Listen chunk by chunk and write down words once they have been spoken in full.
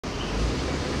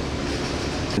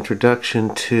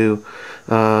Introduction to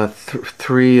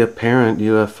three apparent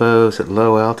UFOs at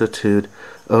low altitude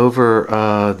over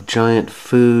a giant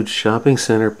food shopping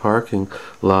center parking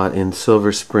lot in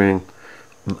Silver Spring,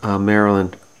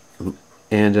 Maryland.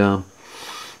 And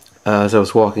as I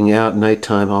was walking out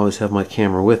nighttime, I always have my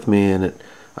camera with me, and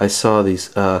I saw these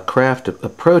craft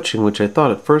approaching, which I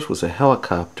thought at first was a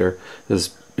helicopter. It was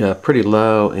pretty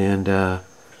low, and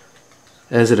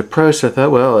as it approached, I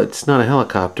thought, well, it's not a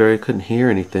helicopter. I couldn't hear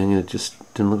anything, and it just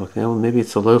didn't look like that. Well, maybe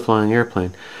it's a low-flying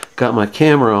airplane. Got my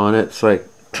camera on it. It's like,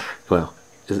 well,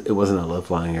 it wasn't a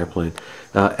low-flying airplane.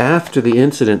 After the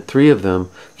incident, 3 of them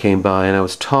came by, and I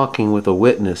was talking with a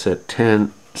witness at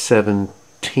 10:15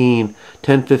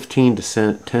 to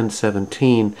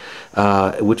 10:17,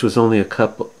 which was only a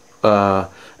couple,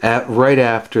 right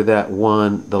after that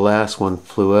one, the last one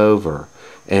flew over.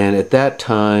 And at that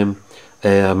time,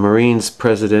 a Marines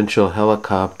presidential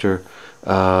helicopter,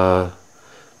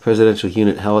 presidential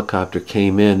unit helicopter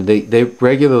came in. They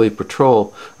regularly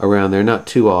patrol around there, not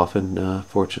too often,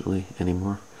 fortunately,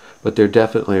 anymore. But they're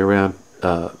definitely around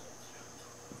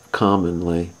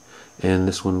commonly. And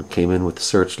this one came in with the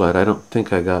searchlight. I don't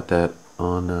think I got that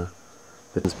on,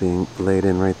 it's being laid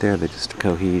in right there. They're just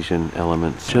cohesion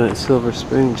elements. Giant Silver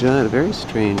Spring, very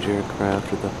strange aircraft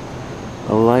with a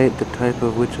light, the type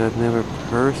of which I've never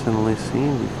personally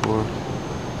seen before.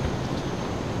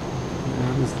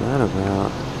 What is that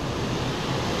about?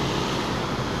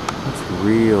 That's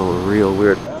real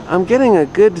weird. I'm getting a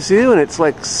good view, and it's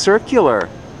like circular.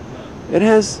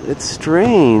 It's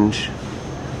strange.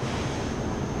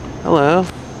 Hello.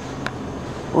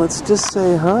 Let's just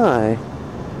say hi.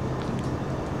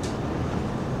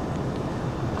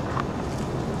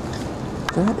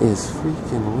 That is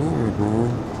freaking weird,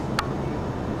 man.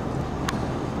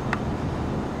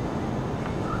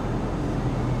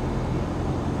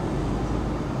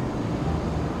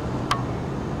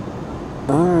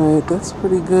 Alright, that's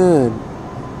pretty good.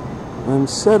 I'm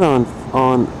set on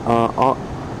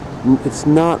it's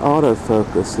not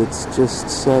autofocus, it's just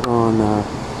set on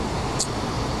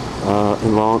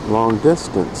in long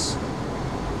distance.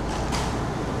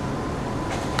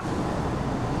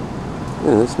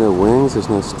 Yeah, there's no wings, there's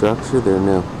no structure, there are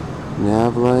no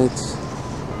nav lights.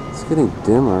 It's getting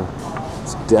dimmer.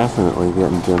 It's definitely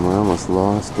getting dimmer. I almost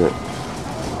lost it.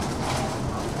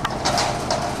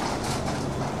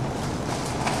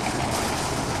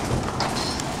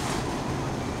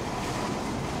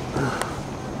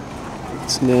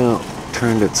 It's now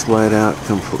turned its light out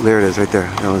completely. There it is, right there.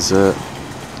 That was it.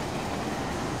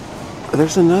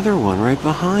 There's another one right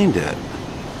behind it.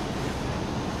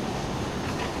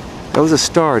 That was a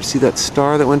star. Did you see that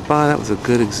star that went by? That was a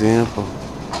good example.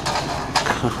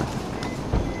 God.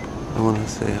 I want to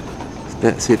see it.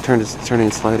 See, it's turning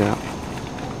its light out.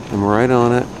 I'm right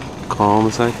on it, calm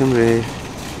as I can be.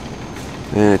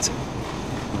 And it's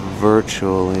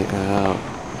virtually out.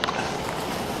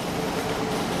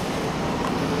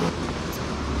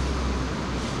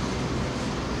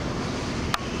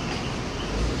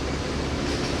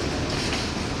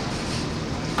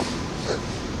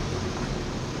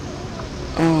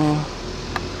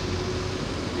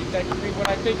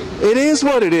 It is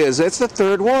what it is. That's the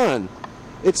third one.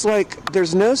 It's like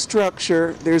there's no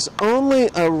structure. There's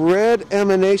only a red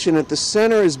emanation at the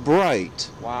center is bright.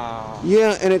 Wow.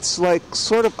 Yeah, and it's like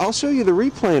sort of, I'll show you the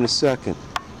replay in a second.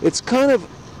 It's kind of,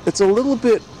 it's a little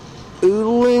bit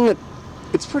oodling.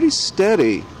 It's pretty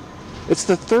steady. It's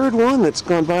the third one that's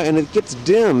gone by, and it gets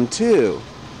dim too.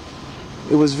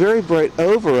 It was very bright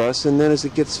over us, and then as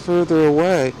it gets further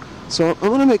away. So I'm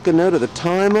going to make a note of the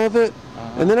time of it.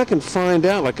 And then I can find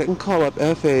out, like I can call up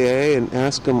FAA and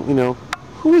ask them, you know,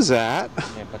 who is that?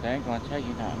 Yeah, but they ain't gonna tell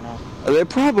you that, no. They're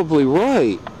probably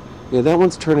right. Yeah, that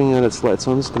one's turning on its light,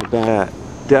 so I'm just going to back.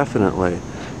 Definitely.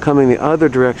 Coming the other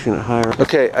direction at higher.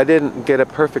 Okay, I didn't get a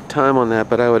perfect time on that,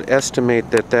 but I would estimate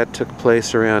that took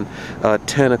place around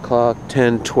 10 o'clock,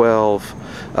 10:12.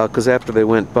 Because after they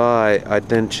went by, I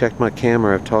then checked my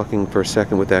camera of talking for a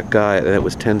second with that guy, and it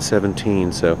was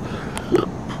 10:17, so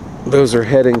those are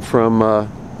heading from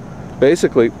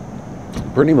basically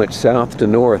pretty much south to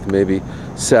north, maybe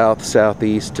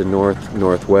southeast to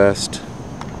northwest.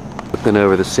 Looking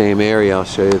over the same area, I'll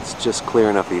show you, it's just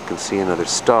clear enough that you can see another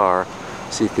star,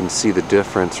 so you can see the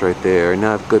difference right there. And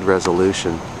I have good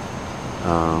resolution.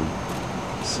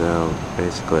 So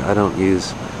basically, I don't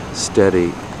use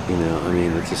steady, you know, I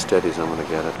mean, it's as steady as I'm going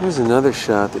to get it. Here's another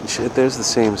shot, there's the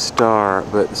same star,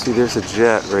 but see, there's a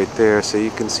jet right there, so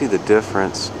you can see the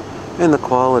difference. And the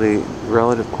quality,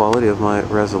 relative quality of my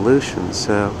resolution,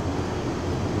 so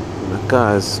the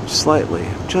guy's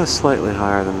just slightly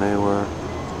higher than they were.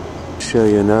 show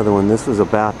you another one. This was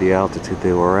about the altitude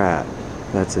they were at.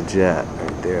 That's a jet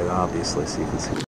right there, obviously, so you can see.